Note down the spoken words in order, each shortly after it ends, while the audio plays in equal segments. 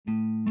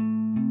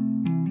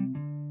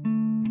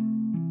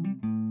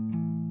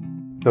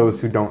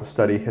those who don't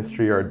study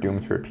history are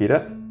doomed to repeat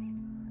it.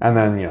 And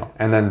then,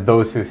 and then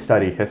those who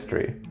study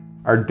history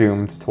are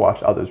doomed to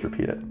watch others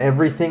repeat it.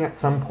 Everything at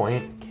some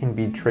point can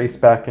be traced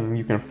back, and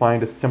you can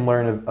find a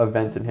similar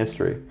event in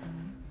history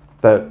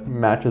that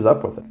matches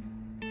up with it.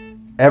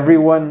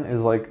 Everyone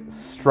is like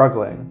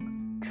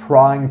struggling,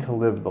 trying to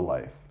live the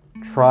life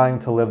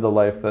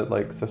that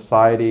like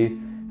society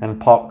and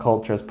pop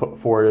culture has put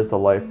forward as the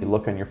life. You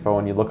look on your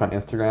phone, you look on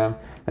Instagram,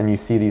 and you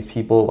see these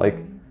people like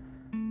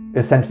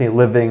essentially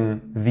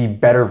living the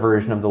better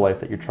version of the life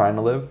that you're trying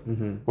to live,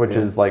 which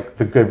is like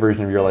the good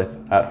version of your life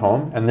at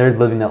home, and they're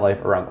living that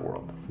life around the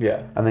world.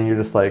 Yeah. And then you're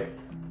just like,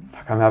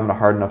 fuck, I'm having a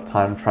hard enough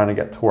time trying to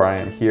get to where I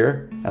am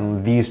here,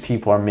 and these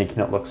people are making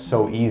it look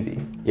so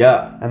easy.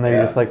 Yeah. And then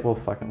you're just like, well,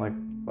 fucking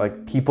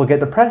like people get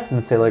depressed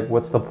and say like,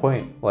 what's the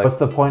point? Like, what's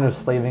the point of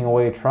slaving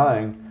away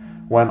trying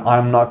when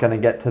I'm not going to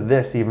get to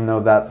this, even though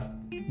that's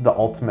the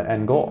ultimate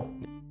end goal?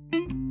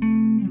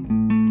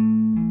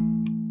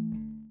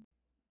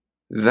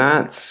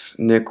 That's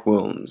Nick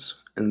Willms,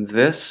 and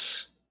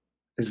this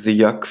is the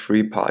Yuck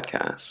Free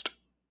Podcast.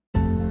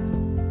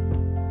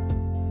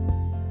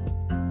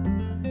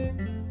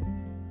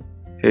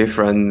 Hey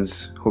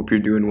friends, hope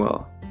you're doing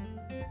well.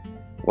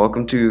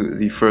 Welcome to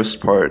the first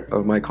part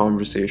of my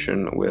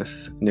conversation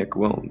with Nick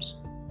Willms.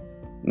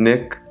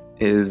 Nick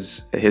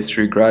is a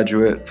history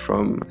graduate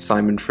from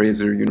Simon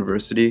Fraser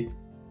University.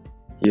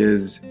 He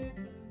is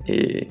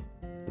a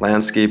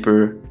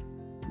landscaper,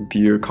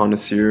 beer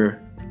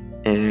connoisseur,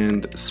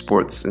 and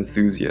sports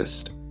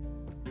enthusiast.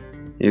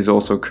 He is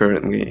also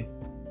currently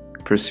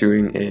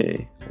pursuing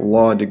a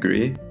law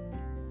degree,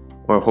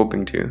 or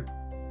hoping to.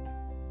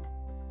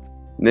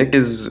 Nick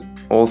is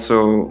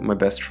also my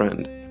best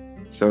friend,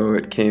 so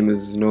it came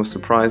as no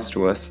surprise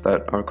to us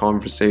that our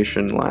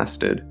conversation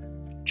lasted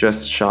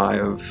just shy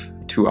of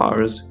 2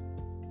 hours.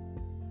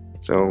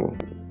 So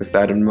with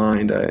that in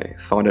mind, I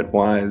thought it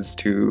wise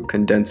to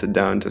condense it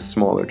down to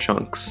smaller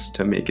chunks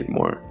to make it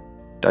more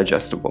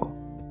digestible.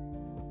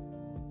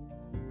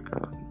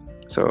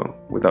 So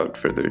without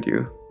further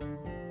ado,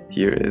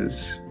 here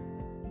is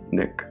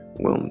Nick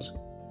Willms.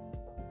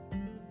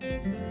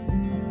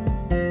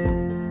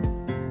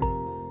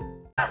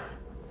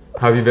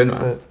 How have you been,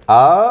 man?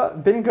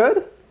 Been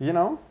good,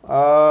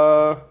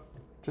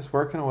 just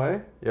working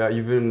away. Yeah,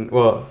 you've been,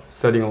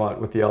 studying a lot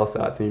with the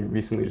LSATs, and you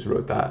recently just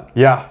wrote that.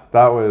 Yeah,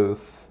 that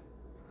was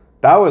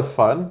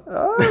fun.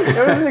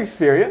 It was an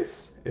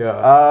experience.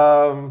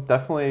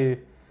 Definitely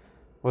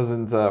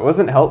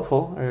wasn't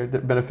helpful or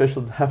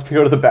beneficial to have to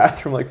go to the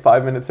bathroom like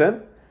 5 minutes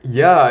in.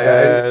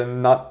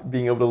 And not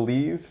being able to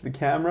leave the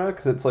camera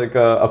because it's like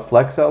a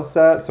flex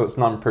LSAT, so it's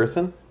not in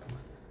person.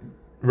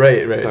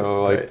 Right.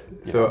 So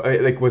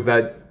was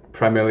that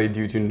primarily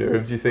due to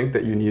nerves, you think,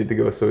 that you needed to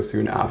go so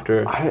soon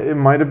after? It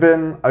might have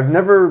been. I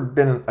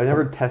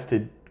never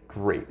tested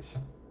great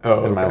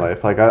in my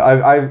life. Like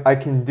I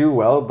can do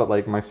well, but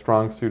like my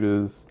strong suit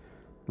is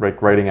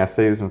like writing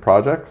essays and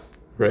projects.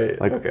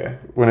 Right. Like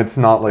when it's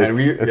not like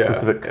a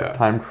specific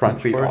time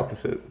crunch. Complete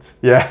opposites.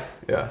 Yeah.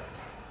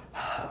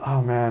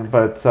 Oh man,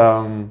 but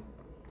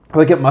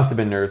like it must have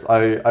been nerves.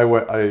 I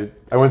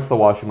went to the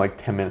washroom like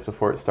 10 minutes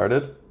before it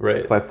started. Right.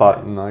 Because I thought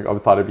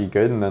it'd be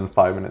good, and then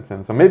 5 minutes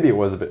in, so maybe it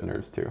was a bit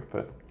nerves too.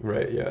 But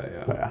right.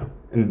 Yeah.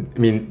 And I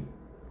mean,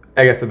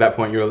 I guess at that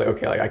point you were like,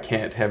 okay, like I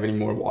can't have any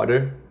more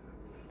water.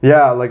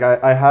 Yeah, like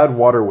I had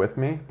water with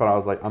me, but I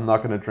was like, I'm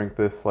not gonna drink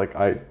this. Like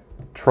I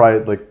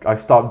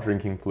stopped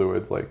drinking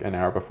fluids like an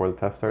hour before the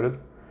test started.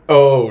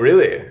 Oh,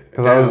 really?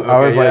 Because I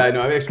was like, I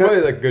know. I mean, it's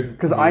probably like good.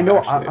 Because I know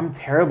I'm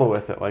terrible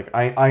with it. Like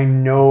I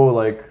know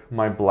like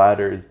my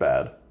bladder is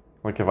bad.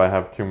 Like if I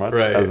have too much.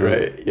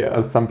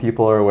 As some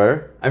people are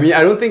aware. I mean,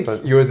 I don't think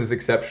yours is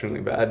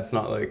exceptionally bad. It's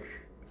not like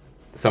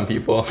some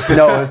people.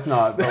 No, it's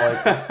not.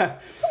 But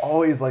like it's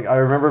always like, I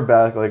remember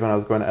back like when I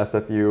was going to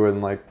SFU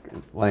and like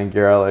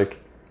Langara,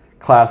 like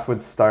class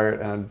would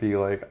start and I'd be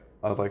like,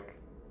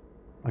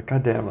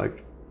 goddamn,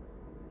 like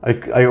I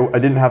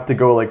didn't have to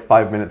go like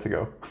 5 minutes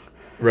ago.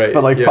 Right.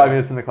 But like 5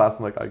 minutes into class,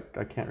 I'm like,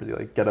 I can't really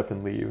like get up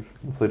and leave.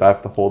 And so I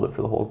have to hold it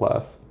for the whole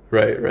class.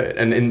 Right.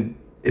 And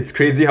it's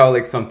crazy how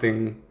like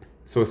something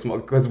so small,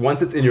 because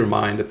once it's in your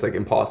mind, it's like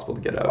impossible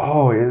to get out.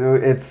 Oh,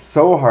 it's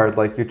so hard.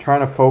 Like you're trying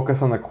to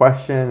focus on the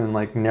question and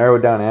like narrow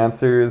down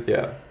answers.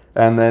 Yeah.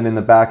 And then in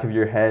the back of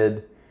your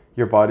head,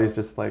 your body's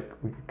just like,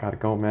 we gotta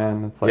go,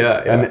 man. It's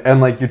like, and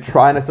like you're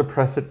trying to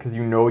suppress it because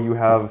you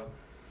have,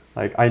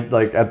 like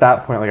at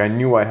that point, like I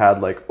knew I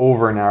had like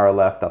over an hour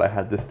left that I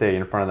had to stay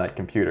in front of that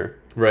computer.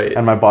 Right.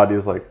 And my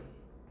body's like,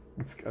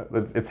 you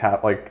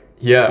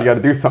got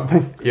to do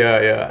something.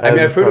 Yeah. I mean,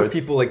 I've heard of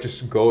people like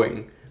just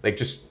going, like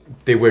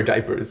they wear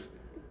diapers.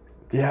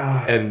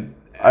 Yeah. And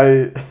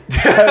I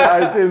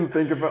didn't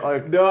think about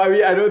like. No, I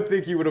mean, I don't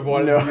think you would have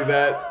wanted to do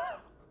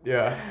that.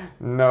 Yeah.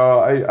 No,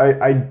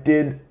 I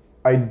did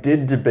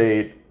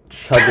debate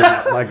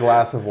chugging my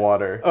glass of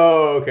water.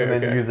 Oh, okay. And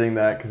then using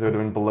that because it would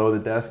have been below the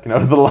desk and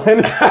out of the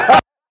line of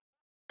sight.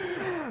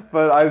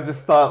 But I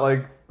just thought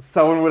like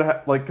someone would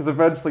because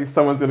eventually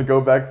someone's going to go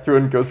back through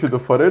and go through the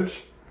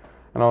footage.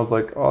 And I was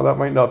like, oh, that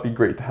might not be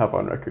great to have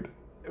on record.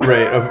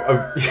 Right.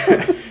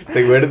 It's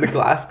like, where did the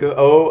glass go?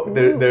 Oh,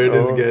 there it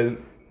is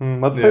again.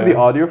 Let's play the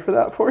audio for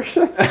that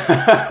portion.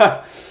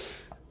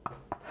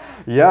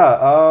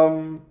 Yeah.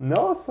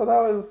 No. So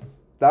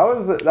that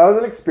was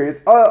an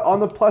experience. On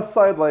the plus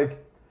side,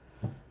 like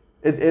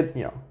it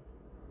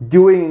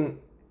doing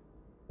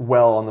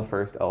well on the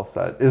first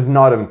LSAT is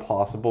not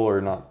impossible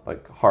or not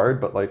like hard,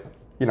 but like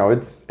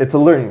it's a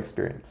learning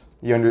experience.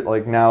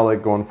 Now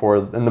going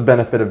forward, and the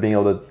benefit of being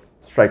able to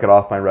strike it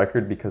off my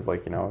record because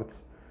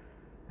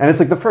it's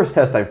like the first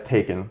test I've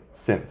taken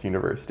since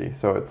university,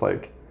 so it's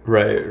like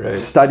right.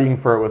 Studying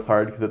for it was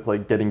hard because it's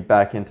like getting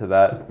back into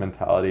that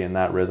mentality and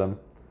that rhythm,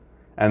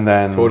 and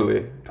then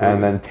totally.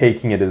 And then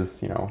taking it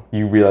as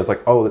you realize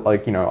like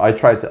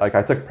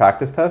I took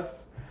practice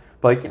tests,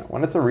 but like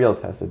when it's a real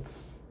test,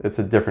 it's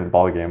a different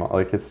ball game.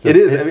 Like it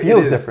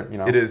feels different.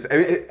 It is. I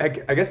mean,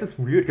 I guess it's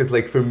weird because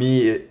like for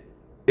me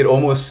it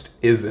almost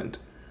isn't,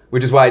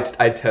 which is why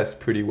I test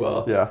pretty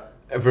well. Yeah.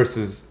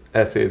 Versus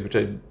essays, which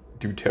I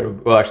do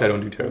terribly. Well, actually, I don't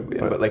do terribly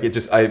in, but like it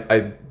just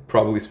I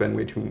probably spend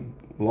way too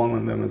long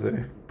on them as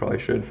I probably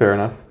should. Fair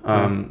enough.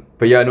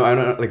 But yeah, no, I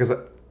don't like as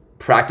a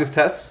practice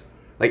tests.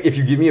 Like if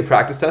you give me a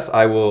practice test,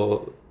 I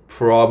will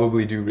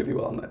probably do really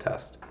well on that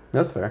test.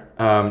 That's fair.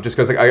 Just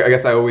because like I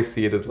guess I always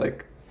see it as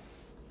like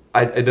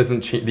it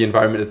doesn't change, the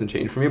environment doesn't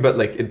change for me, but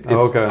like it's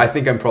okay. I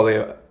think I'm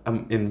probably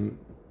in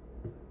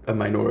a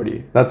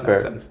minority. That's fair.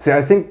 Sense. See,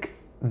 I think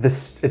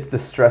it's the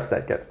stress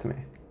that gets to me.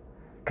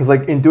 Because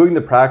like in doing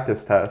the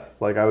practice tests,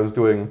 like I was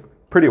doing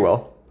pretty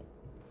well,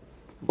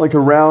 like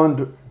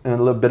around and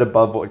a little bit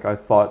above like I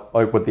thought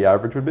like what the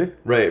average would be.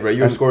 Right.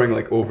 You were scoring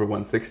like over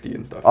 160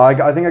 and stuff. I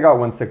think I got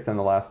 160 in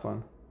the last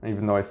one,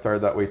 even though I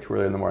started that way too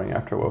early in the morning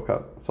after I woke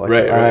up. So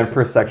like my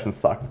first section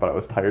sucked, but I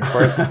was tired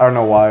for it. I don't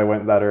know why I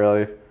went that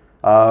early.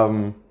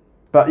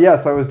 But yeah,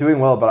 so I was doing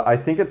well, but I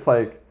think it's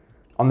like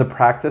on the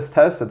practice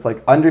test, it's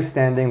like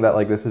understanding that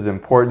like this is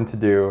important to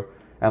do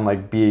and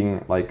like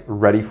being like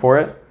ready for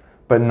it,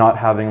 but not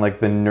having like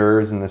the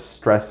nerves and the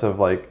stress of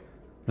like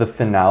the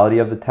finality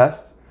of the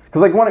test.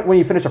 Because like when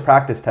you finish a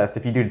practice test,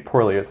 if you do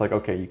poorly, it's like,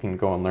 okay, you can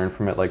go and learn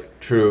from it. Like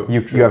True.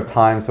 You have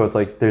time, so it's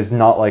like there's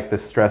not like the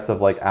stress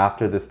of like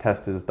after this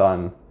test is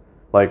done,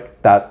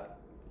 like that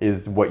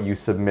is what you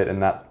submit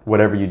and that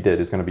whatever you did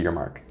is going to be your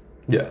mark.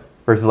 Yeah.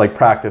 Versus like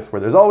practice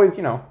where there's always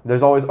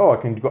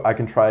I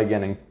can try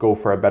again and go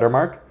for a better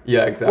mark.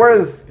 Yeah, exactly.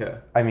 Whereas yeah.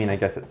 I mean I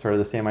guess it's sort of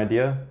the same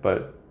idea,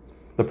 but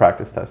the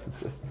practice test it's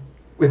just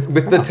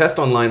with the test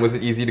online, was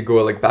it easy to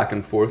go like back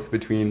and forth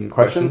between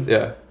questions?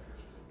 Yeah.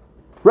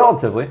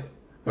 Relatively.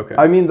 Okay.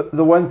 I mean,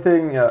 the one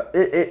thing,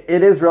 it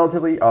is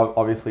relatively,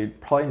 obviously,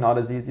 probably not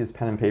as easy as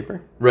pen and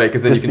paper. Right,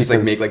 because then you can just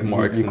like make like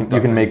marks and stuff.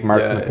 You can make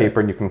marks on the paper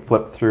and you can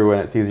flip through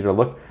and it's easier to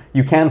look.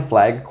 You can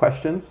flag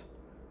questions.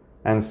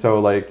 And so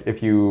like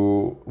if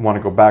you want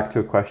to go back to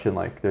a question,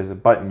 like there's a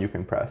button you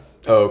can press.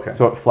 Oh, okay.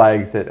 So it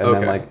flags it and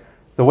then like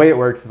the way it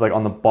works is like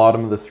on the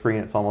bottom of the screen,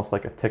 it's almost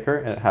like a ticker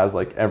and it has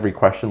like every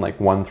question like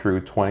 1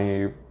 through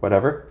 20,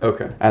 whatever.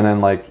 Okay. And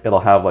then like it'll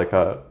have like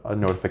a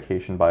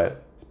notification by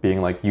it being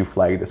like you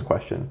flagged this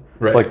question.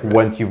 Right, so like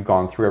once you've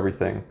gone through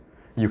everything,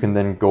 you can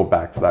then go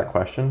back to that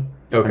question.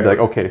 Okay. And be like,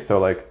 okay, so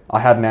like I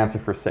had an answer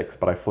for 6,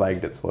 but I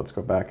flagged it, so let's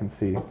go back and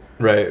see.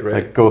 Right.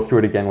 Like go through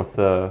it again with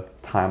the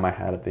time I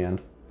had at the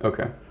end.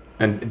 Okay.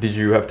 And did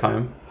you have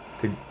time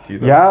to do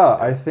that? Yeah,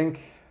 I think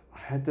I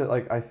had to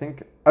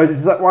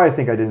is that why I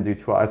think I didn't do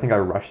too well? I think I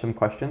rushed some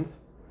questions.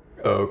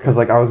 Oh, okay. Because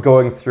like I was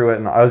going through it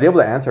and I was able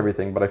to answer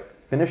everything, but I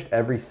finished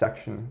every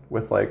section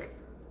with like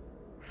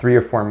 3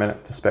 or 4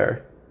 minutes to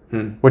spare.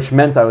 Which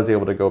meant I was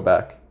able to go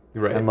back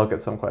and look at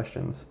some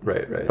questions.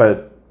 Right.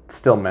 But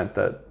still meant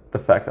that the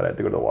fact that I had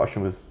to go to the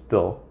washroom was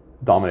still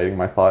dominating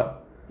my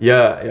thought.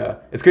 Yeah.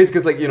 It's crazy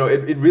because like,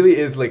 it really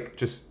is like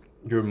just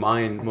your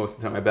mind most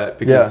of the time, I bet.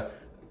 Because,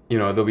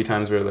 there'll be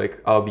times where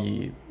like I'll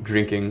be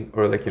drinking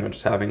or like,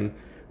 just having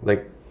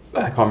like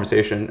a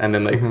conversation and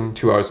then like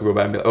 2 hours will go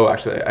by and be like, oh,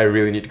 actually, I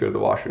really need to go to the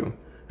washroom.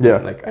 Yeah.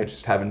 And, like I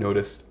just haven't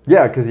noticed.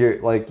 Yeah, because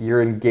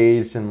you're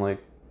engaged in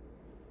like,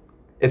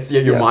 it's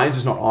your mind's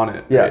just not on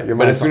it. Yeah, right?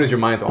 But as soon as your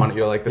mind's on it,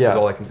 you're like, this is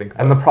all I can think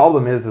about. And the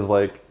problem is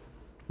like,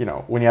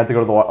 when you have to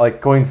go to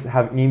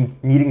the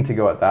needing to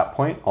go at that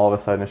point, all of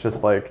a sudden it's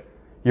just like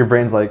your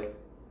brain's like,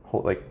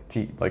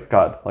 gee, like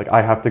God, like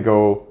I have to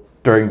go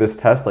during this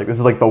test. Like this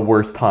is like the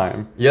worst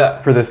time.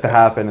 For this to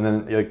happen, and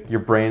then like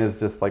your brain is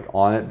just like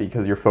on it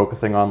because you're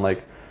focusing on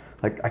like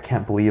I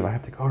can't believe I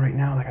have to go right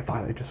now. Like I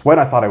thought I just went.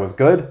 I thought I was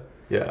good.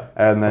 Yeah.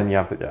 And then you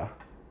have to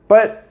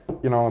but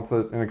it's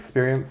an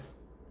experience.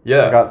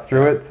 Yeah. I got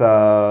through it.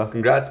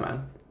 Congrats,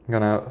 man. I'm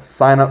gonna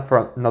sign up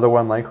for another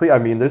one likely. I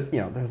mean,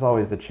 there's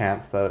always the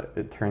chance that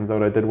it turns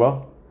out I did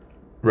well.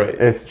 Right.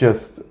 It's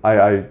just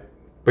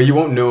But you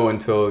won't know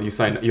until you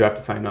sign. You have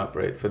to sign up,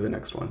 right, for the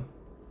next one.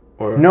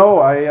 Or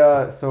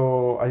no,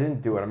 so I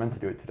didn't do it. I meant to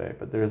do it today,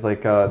 but there's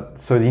like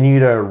so you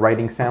need a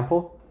writing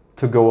sample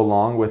to go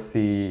along with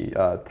the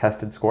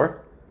tested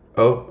score.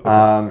 Oh. Okay.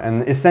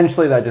 And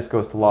essentially that just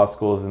goes to law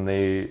schools and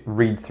they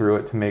read through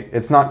it to make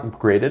it's not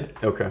graded.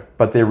 Okay.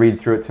 But they read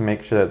through it to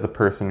make sure that the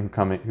person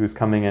who's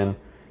coming in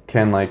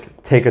can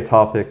like take a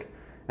topic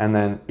and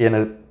then in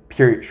a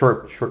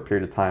short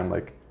period of time,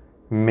 like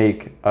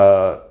make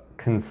a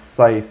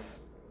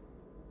concise,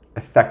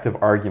 effective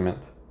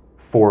argument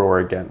for or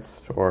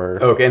against, or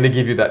Okay, and they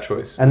give you that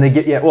choice. and they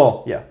get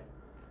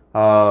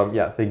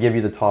they give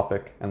you the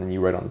topic and then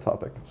you write on the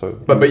topic. So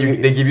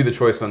they give you the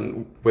choice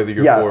on whether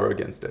you're for or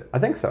against it. I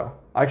think so.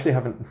 I actually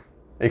haven't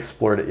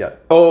explored it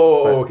yet.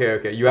 Oh,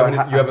 okay. You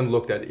haven't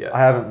looked at it yet. I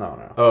haven't.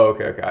 No. Oh,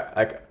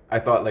 okay. I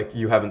thought like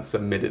you haven't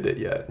submitted it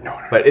yet. No.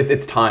 But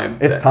it's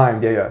timed. It's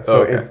timed. Yeah.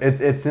 So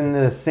it's in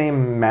the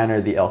same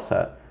manner the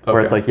LSAT,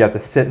 where it's like you have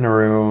to sit in a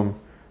room,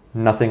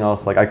 nothing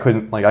else. Like I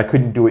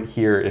couldn't do it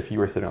here if you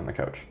were sitting on the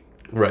couch.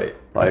 Right.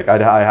 Like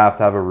I have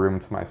to have a room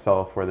to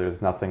myself where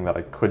there's nothing that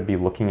I could be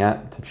looking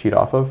at to cheat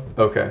off of.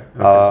 Okay.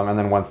 And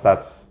then once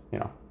that's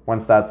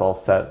all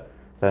set,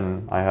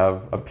 then I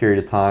have a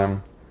period of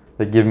time.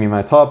 They give me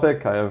my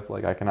topic.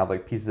 I can have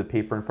like pieces of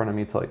paper in front of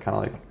me to like kind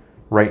of like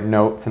write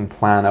notes and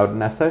plan out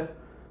an essay.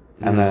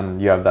 And then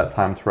you have that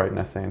time to write an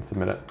essay and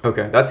submit it.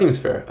 Okay, that seems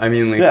fair. I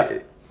mean,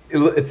 like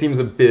it seems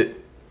a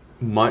bit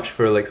much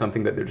for like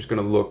something that they're just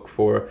gonna look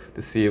for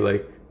to see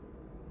like,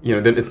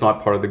 it's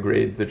not part of the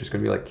grades. They're just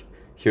gonna be like,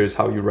 here's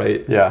how you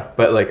write. Yeah.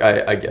 But like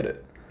I get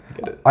it.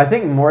 I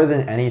think more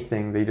than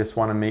anything, they just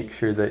want to make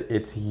sure that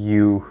it's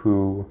you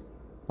who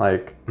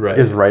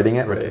is writing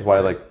it, which is why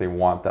like they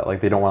want that.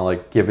 Like they don't want to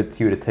like give it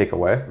to you to take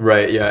away.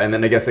 Right, yeah. And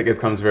then I guess it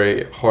becomes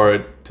very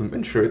hard to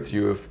ensure it's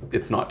you if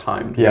it's not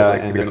timed. Yeah.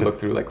 Like you're gonna look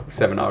through like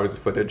 7 hours of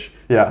footage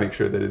just to make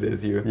sure that it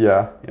is you.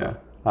 Yeah. Yeah.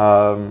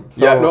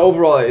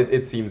 Overall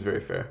it seems very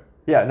fair.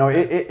 Yeah, no,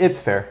 it's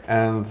fair,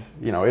 and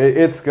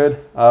it's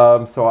good.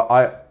 So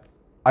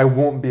I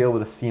won't be able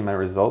to see my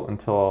result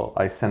until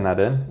I send that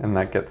in and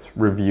that gets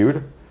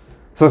reviewed.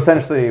 So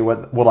essentially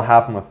what'll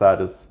happen with that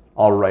is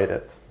I'll write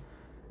it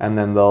and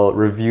then they'll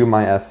review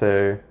my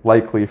essay,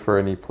 likely for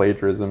any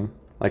plagiarism,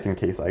 like in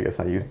case I guess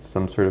I used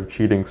some sort of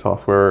cheating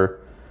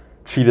software,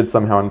 cheated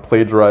somehow and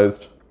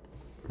plagiarized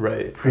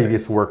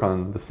previous work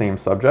on the same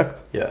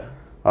subject. Yeah.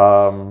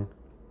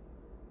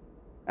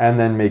 And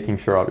then making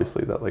sure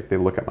obviously that like they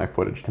look at my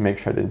footage to make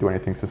sure I didn't do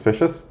anything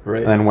suspicious.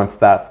 Right. And then once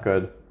that's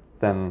good,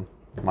 then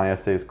my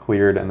essay is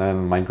cleared and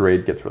then my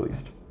grade gets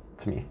released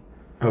to me.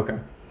 Okay.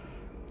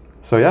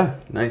 So yeah.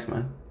 Nice,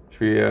 man.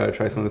 Should we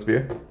try some of this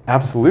beer?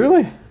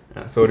 Absolutely.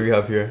 Yeah, so what do we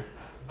have here?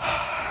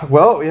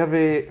 Well, we have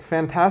a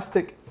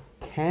fantastic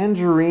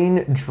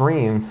Tangerine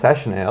Dream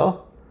session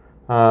ale.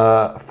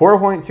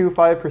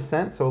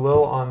 4.25%, so a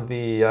little on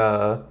the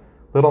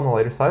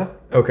lighter side.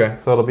 Okay.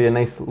 So it'll be a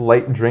nice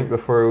light drink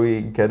before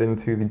we get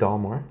into the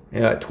Dalmore.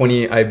 Yeah,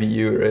 20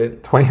 IBU,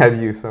 right? 20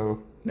 IBU, so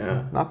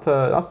yeah, not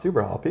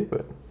super hoppy,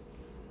 but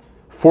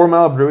 4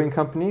 Mile Brewing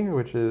Company,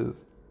 which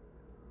is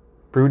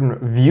brewed in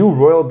View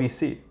Royal,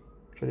 BC,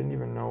 which I didn't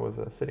even know was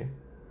a city.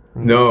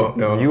 No.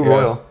 View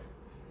Royal.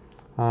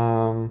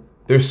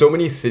 There's so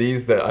many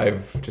cities that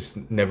I've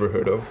just never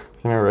heard of.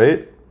 Am I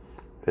right?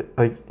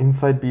 Like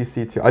inside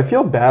BC too. I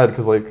feel bad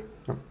because like,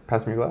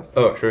 pass me a glass.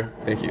 Oh, sure.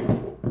 Thank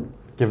you.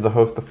 Give the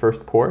host the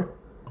first pour.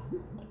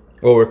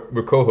 Well,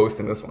 we're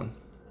co-hosting this one.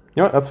 You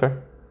know what? That's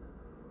fair.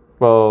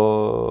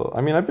 Well, I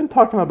mean, I've been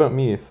talking about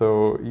me,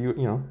 so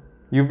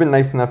you've been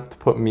nice enough to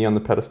put me on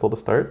the pedestal to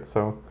start,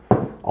 so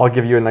I'll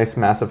give you a nice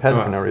massive head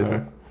for no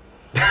reason.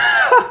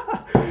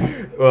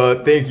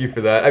 Well, thank you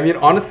for that. I mean,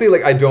 honestly,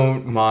 like I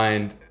don't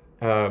mind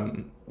a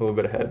little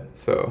bit of head,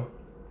 so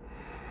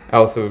I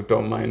also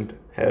don't mind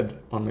head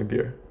on my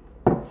beer.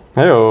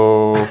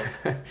 Hey-o.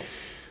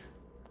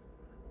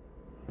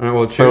 All right,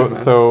 well, cheers,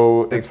 man.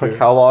 So it took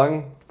how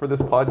long for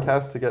this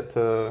podcast to get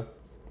to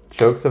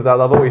jokes of that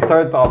level? We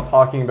started off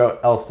talking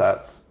about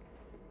LSATs.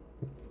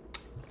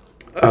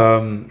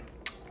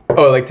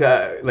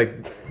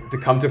 To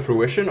come to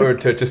fruition or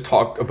to just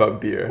talk about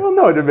beer? Well,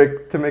 no,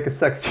 to make a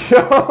sex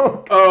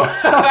joke. Oh.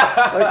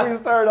 Like we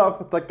started off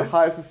with like the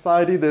high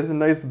society. There's a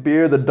nice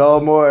beer, the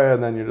Dalmore,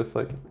 and then you're just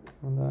like,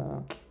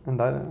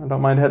 and I don't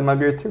mind head in my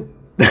beer too.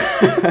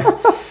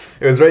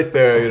 It was right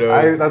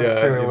there, That's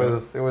true.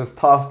 It was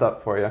tossed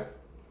up for you.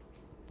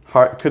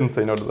 Couldn't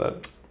say no to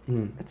that.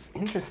 It's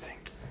interesting.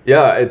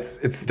 Yeah,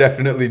 it's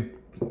definitely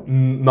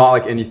not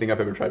like anything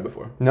I've ever tried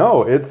before.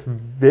 No, it's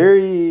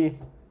very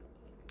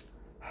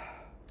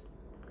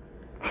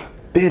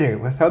bitter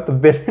without the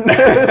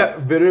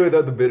bitterness. Bitter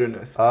without the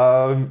bitterness.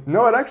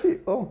 No, it actually.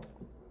 Oh.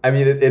 I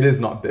mean, it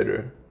is not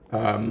bitter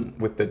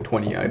with the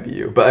 20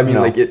 IBU, but I mean,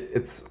 like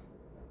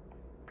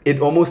it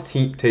almost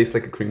tastes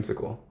like a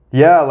creamsicle.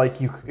 Yeah, like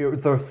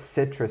the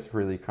citrus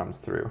really comes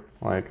through.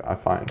 Like I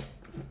find.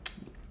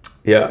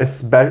 Yeah.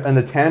 It's better, and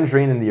the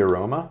tangerine and the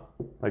aroma,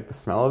 like the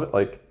smell of it,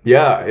 like.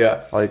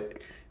 Yeah.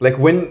 Like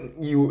when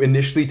you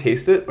initially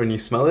taste it, when you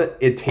smell it,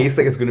 it tastes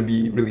like it's going to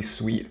be really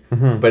sweet,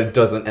 but it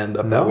doesn't end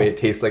up that way. It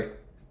tastes like,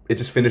 it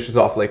just finishes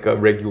off like a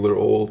regular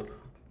old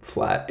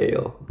flat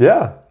ale.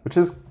 Yeah, which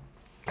is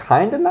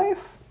kind of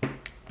nice.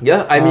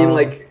 Yeah, I mean,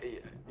 like,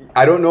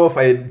 I don't know if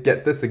I'd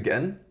get this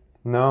again.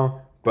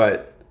 No.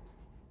 But,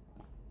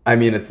 I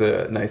mean, it's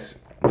a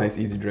nice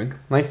easy drink.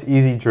 Nice,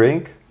 easy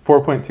drink.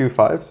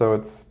 4.25, so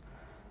it's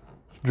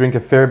drink a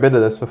fair bit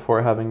of this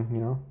before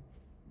having,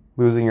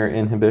 losing your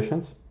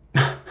inhibitions.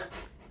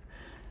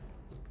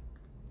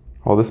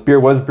 Well, this beer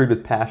was brewed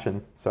with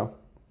passion, so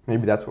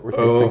maybe that's what we're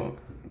tasting.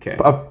 Okay.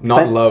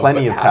 Not love,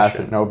 plenty but of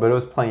passion. No, but it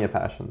was plenty of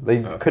passion.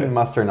 They couldn't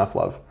muster enough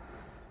love.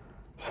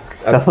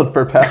 Settled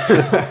for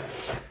passion.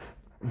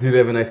 Do they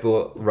have a nice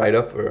little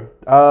write-up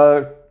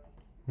or?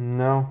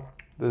 No.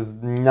 There's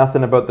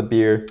nothing about the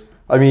beer.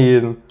 I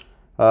mean,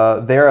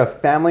 they're a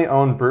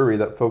family-owned brewery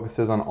that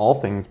focuses on all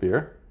things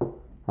beer.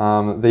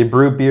 They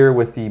brew beer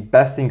with the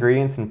best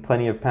ingredients and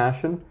plenty of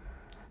passion.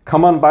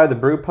 Come on by the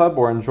brew pub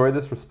or enjoy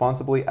this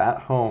responsibly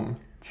at home.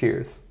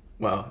 Cheers.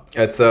 Wow.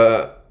 It's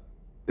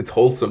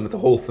wholesome. It's a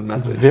wholesome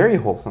message. It's very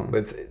wholesome.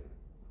 It's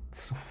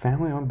a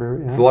family-owned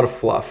brewery. Yeah. It's a lot of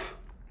fluff.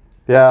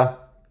 Yeah.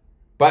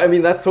 But I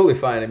mean, that's totally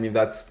fine. I mean,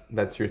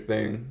 that's your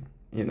thing,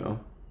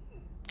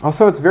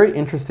 Also, it's very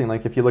interesting.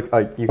 Like, if you look,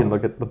 you can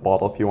look at the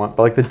bottle if you want,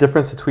 but like the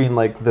difference between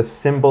like the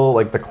symbol,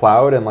 like the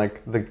cloud, and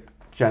like the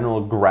general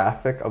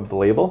graphic of the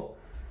label,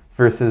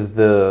 versus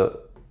the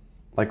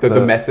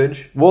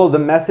message. Well, the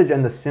message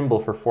and the symbol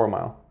for 4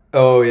 Mile.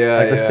 Oh yeah.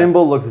 Like the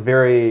symbol looks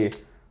very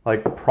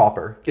like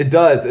proper. It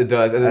does, and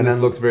then this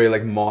looks very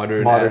like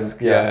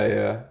modern-esque.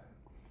 Yeah.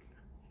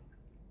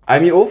 I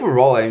mean,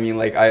 overall,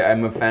 like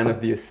I'm a fan of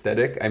the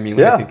aesthetic. I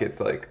mean, I think it's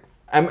like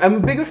I'm a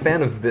bigger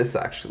fan of this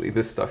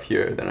stuff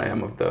here than I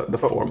am of the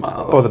 4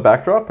 Mile. Oh, the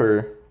backdrop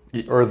or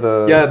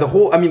the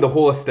the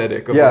whole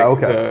aesthetic of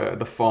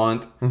the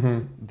font,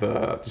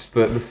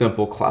 the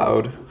simple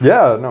cloud.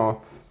 Yeah,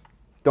 no,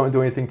 don't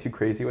do anything too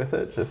crazy with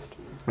it. Just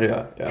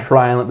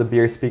try and let the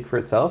beer speak for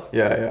itself.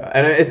 Yeah,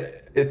 and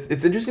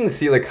it's interesting to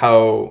see like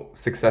how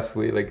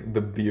successfully like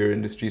the beer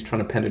industry is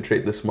trying to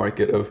penetrate this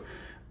market of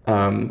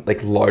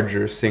like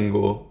larger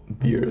single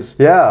beers.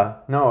 Yeah,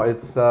 no,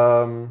 it's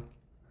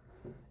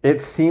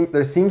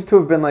there seems to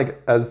have been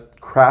like, as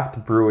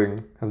craft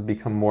brewing has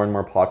become more and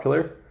more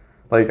popular,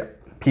 like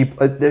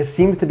there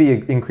seems to be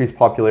increased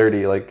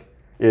popularity like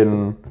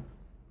in,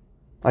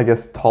 I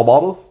guess, tall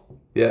bottles.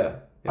 Yeah.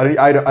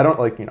 I don't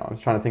like, I was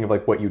trying to think of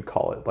like what you'd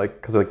call it,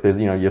 like, because like there's,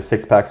 you have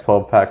 6-packs,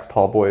 12-packs,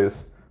 tall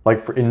boys,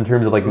 like in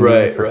terms of like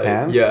names for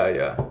cans.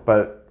 Yeah.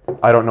 But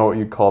I don't know what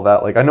you'd call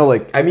that. Like, I know,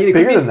 like, I mean, it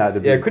bigger could be, than that to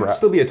be. Yeah, it could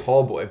still be a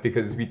tall boy,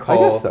 because we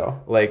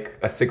call like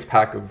a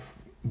 6-pack of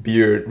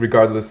beer,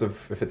 regardless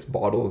of if it's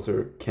bottles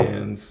or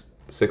cans,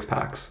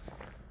 6-packs.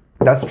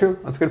 That's true.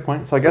 That's a good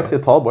point. So I guess a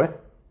tall boy.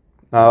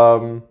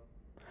 But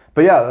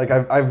yeah, like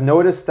I've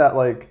noticed that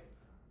like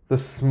the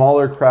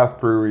smaller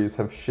craft breweries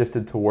have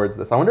shifted towards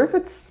this. I wonder if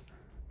it's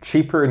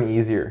cheaper and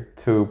easier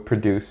to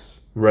produce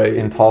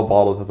in tall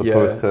bottles as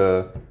opposed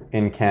to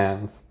in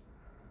cans.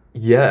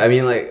 Yeah, I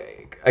mean,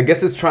 like, I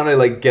guess it's trying to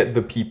like get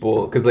the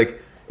people, because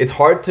like it's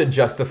hard to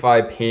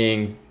justify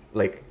paying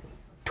like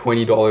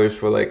 $20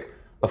 for like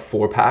a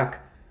 4-pack,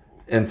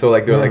 and so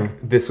like they're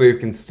like, this way we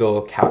can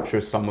still capture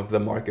some of the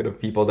market of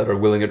people that are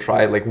willing to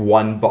try like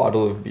one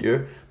bottle of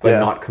beer but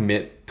not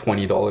commit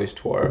 $20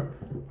 to our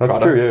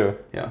product. True.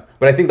 Yeah,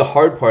 but I think the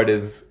hard part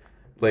is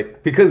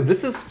like, because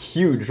this is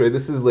huge, right?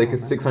 This is like a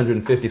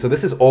 650, so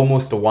this is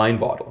almost a wine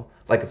bottle,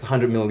 like it's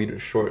 100 milliliters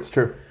short. It's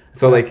true.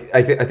 So like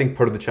I think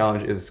part of the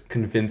challenge is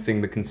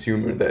convincing the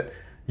consumer that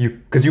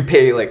because you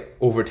pay like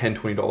over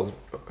 $10-20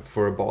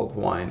 for a bottle of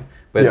wine,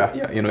 but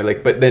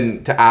but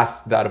then to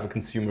ask that of a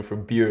consumer for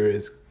beer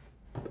is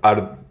out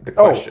of the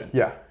question. Oh,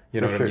 yeah. You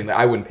know what I mean? Like,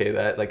 I wouldn't pay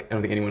that. Like, I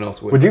don't think anyone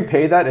else would. Would you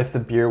pay that if the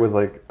beer was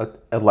like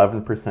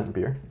 11%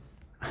 beer?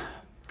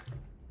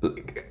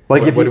 Like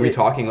what are we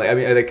talking? Like, I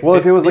mean, like, well,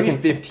 if it was like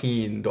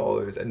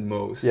 $15 at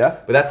most. Yeah.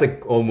 But that's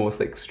like almost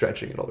like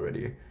stretching it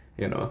already.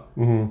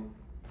 Mm-hmm.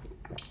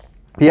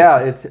 Yeah,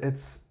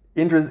 it's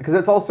interesting because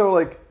it's also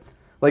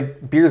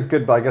like beer's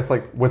good, but I guess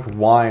like with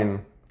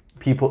wine,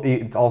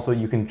 it's also,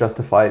 you can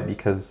justify it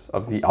because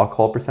of the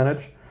alcohol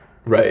percentage.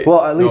 Right.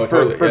 Well, at least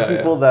for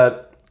people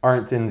that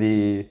aren't in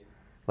the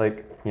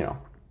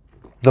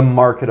the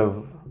market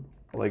of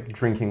like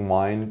drinking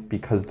wine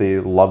because they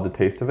love the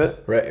taste of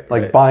it. Right.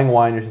 Like buying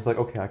wine, you're just like,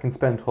 okay, I can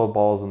spend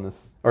 $12 on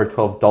this, or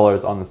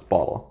 $12 on this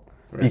bottle,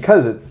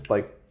 because it's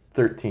like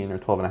 13 or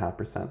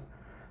 12.5%.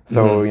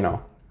 So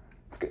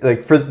it's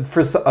like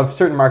for a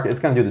certain market, it's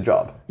gonna do the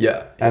job.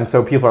 Yeah. And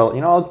so people are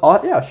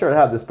I'll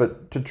have this,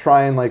 but to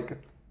try and like,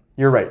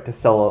 you're right, to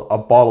sell a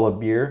bottle of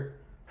beer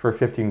for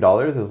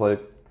 $15 is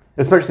like,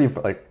 especially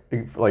for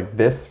like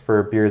this,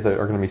 for beers that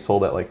are going to be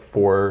sold at like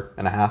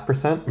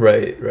 4.5%.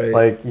 Right.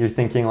 Like, you're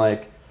thinking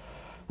like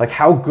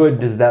how good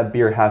does that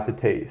beer have to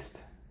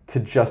taste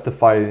to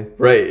justify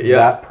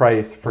that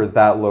price for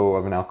that low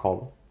of an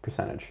alcohol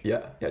percentage?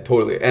 Yeah,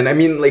 totally. And I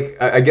mean, like,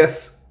 I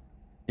guess,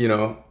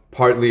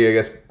 partly I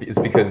guess is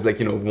because like,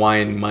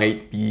 wine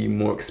might be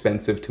more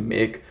expensive to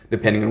make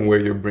depending on where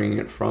you're bringing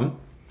it from.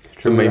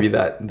 So maybe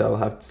that'll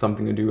have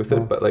something to do with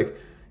it. But like,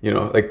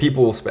 like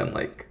people will spend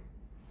like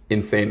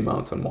insane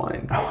amounts on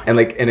wine, and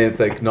it's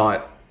like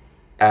not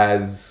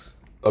as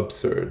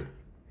absurd,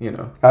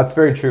 That's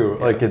very true.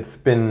 Like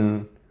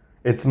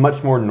it's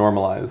much more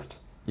normalized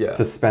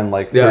to spend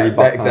like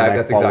 $30 on a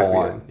nice bottle of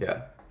wine.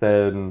 Yeah.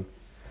 Then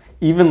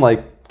even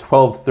like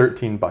 12,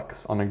 13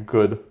 bucks on a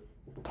good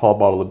tall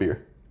bottle of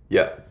beer.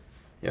 Yeah.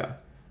 Yeah.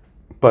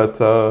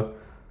 But I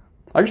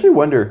actually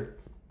wonder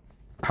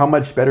how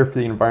much better for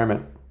the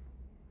environment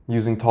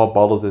using tall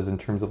bottles is in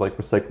terms of like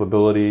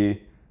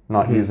recyclability,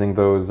 not using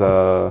those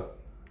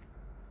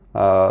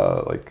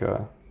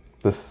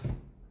this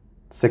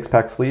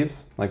 6-pack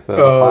sleeves, like the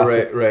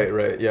plastic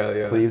right.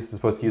 Yeah. sleeves, as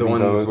opposed to The using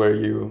ones those. where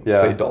you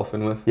Yeah. play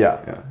dolphin with.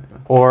 Yeah.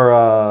 Or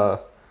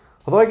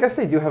although I guess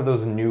they do have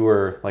those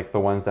newer, like the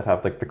ones that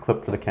have like the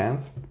clip for the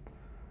cans.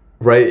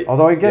 Right.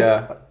 Although I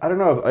guess I don't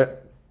know.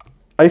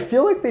 I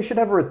feel like they should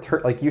have a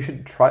return. Like you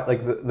should try.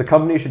 Like the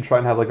company should try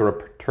and have like a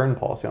return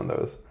policy on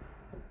those.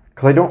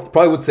 Because I don't.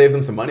 Probably would save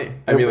them some money.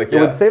 I mean, like, it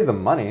would save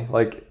them money.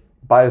 Like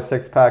buy a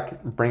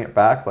 6-pack, bring it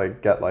back,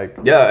 like get like.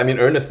 Yeah, I mean,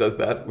 Ernest does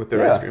that with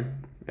their ice cream.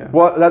 Yeah.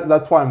 Well,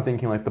 that's why I'm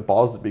thinking like the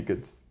balls would be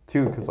good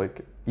too, because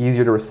like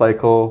easier to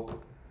recycle,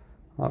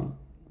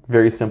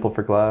 very simple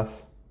for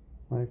glass,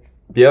 like.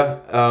 Yeah.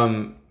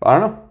 I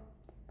don't know.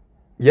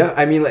 Yeah,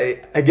 I mean,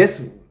 like, I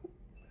guess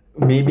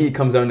maybe it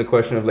comes down to the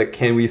question of like,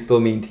 can we still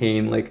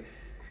maintain, like,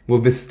 will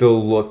this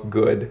still look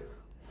good,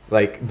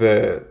 like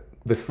the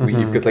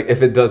sleeve? Because like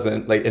if it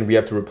doesn't, like, and we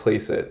have to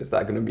replace it, is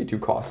that going to be too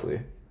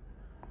costly?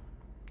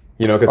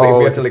 You know, because if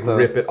we have to like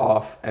rip it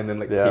off and then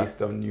like paste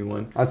a new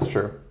one. That's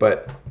true.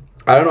 But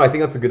I don't know. I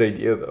think that's a good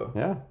idea though.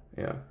 Yeah.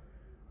 Yeah.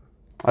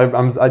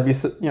 I'd be,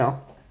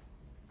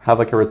 have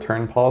like a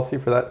return policy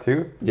for that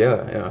too.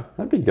 Yeah.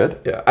 That'd be good.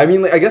 Yeah. I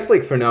mean, like, I guess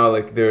like for now,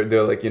 like they're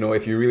like,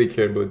 if you really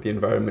cared about the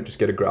environment, just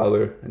get a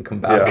growler and come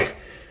back. Yeah,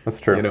 that's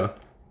true.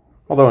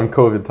 Although in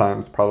COVID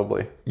times,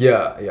 probably.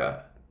 Yeah.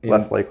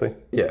 Less likely.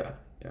 Yeah.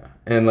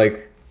 And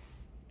like,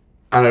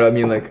 I don't know. I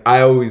mean, like,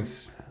 I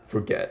always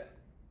forget.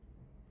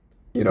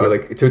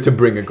 Like to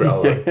bring a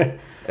growler.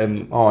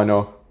 And oh, I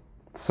know.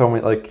 So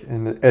many, like,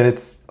 and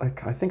it's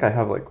like, I think I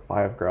have like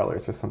 5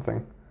 growlers or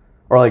something,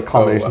 or like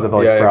combinations of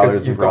like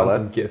growlers and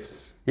growlets. Some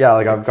gifts. Yeah,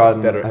 like I've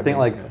gotten. I think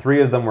like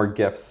 3 of them were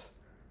gifts,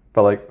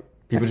 but like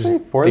people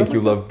just think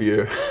you love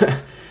beer.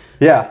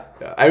 Yeah.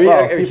 I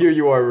mean, here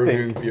you are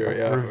reviewing beer.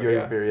 Yeah.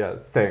 Reviewing beer. Yeah.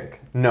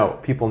 No,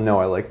 people know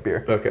I like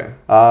beer. Okay.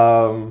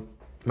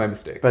 My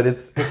mistake. But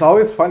it's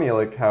always funny,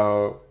 like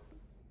how,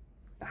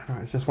 I don't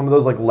know, it's just one of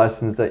those like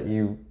lessons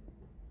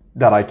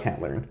that I can't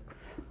learn.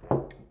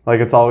 Like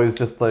it's always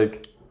just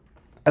like,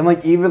 and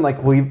like even like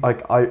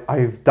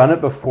I've done it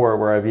before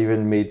where I've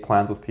even made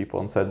plans with people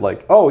and said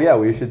like, oh yeah,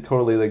 we should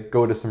totally like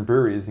go to some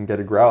breweries and get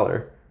a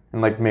growler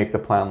and like make the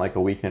plan like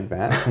a week in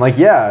advance. And like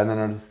yeah, and then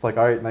I'm just like,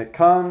 all right, night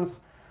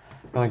comes,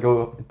 and I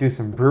go do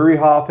some brewery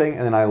hopping,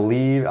 and then I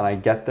leave and I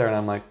get there and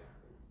I'm like,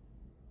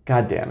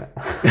 God damn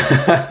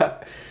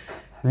it.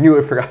 Knew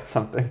I forgot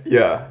something.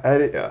 Yeah.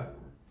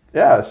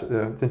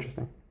 It's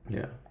interesting.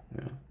 Yeah.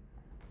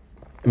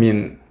 I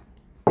mean,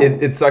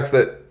 it sucks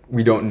that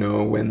we don't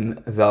know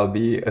when that'll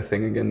be a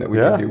thing again that we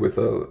can do with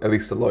at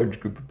least a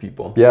large group of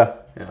people. Yeah.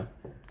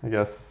 I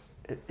guess.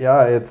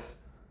 It's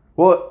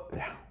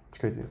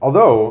crazy.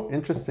 Although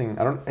interesting,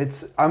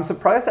 I'm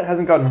surprised that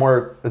hasn't gotten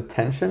more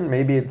attention.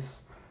 Maybe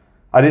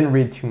I didn't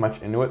read too much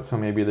into it, so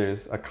maybe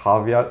there's a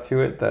caveat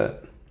to it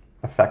that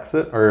affects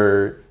it,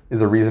 or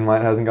is a reason why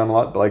it hasn't gotten a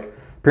lot. But like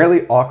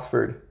apparently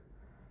Oxford,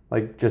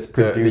 like just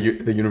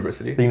produced the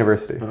university. The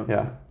university,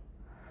 yeah.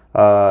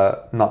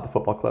 Not the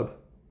football club.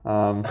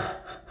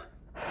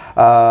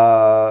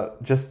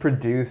 Just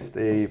produced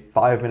a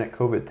 5-minute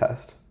COVID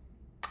test.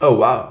 Oh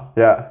wow.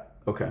 Yeah.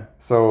 Okay.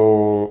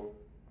 So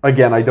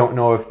again, I don't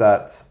know if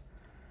that's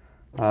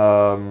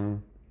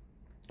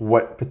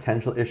what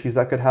potential issues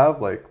that could have,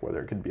 like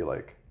whether it could be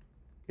like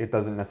it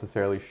doesn't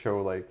necessarily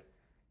show like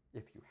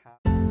if you have.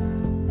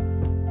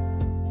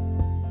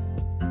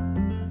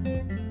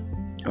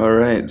 All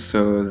right,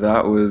 so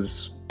that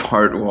was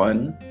part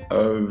 1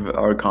 of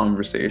our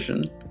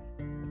conversation.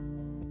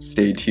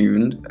 Stay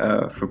tuned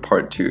for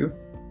part 2.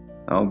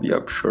 I'll be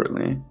up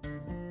shortly.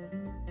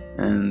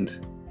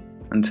 And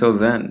until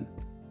then,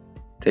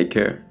 take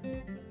care.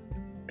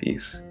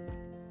 Peace.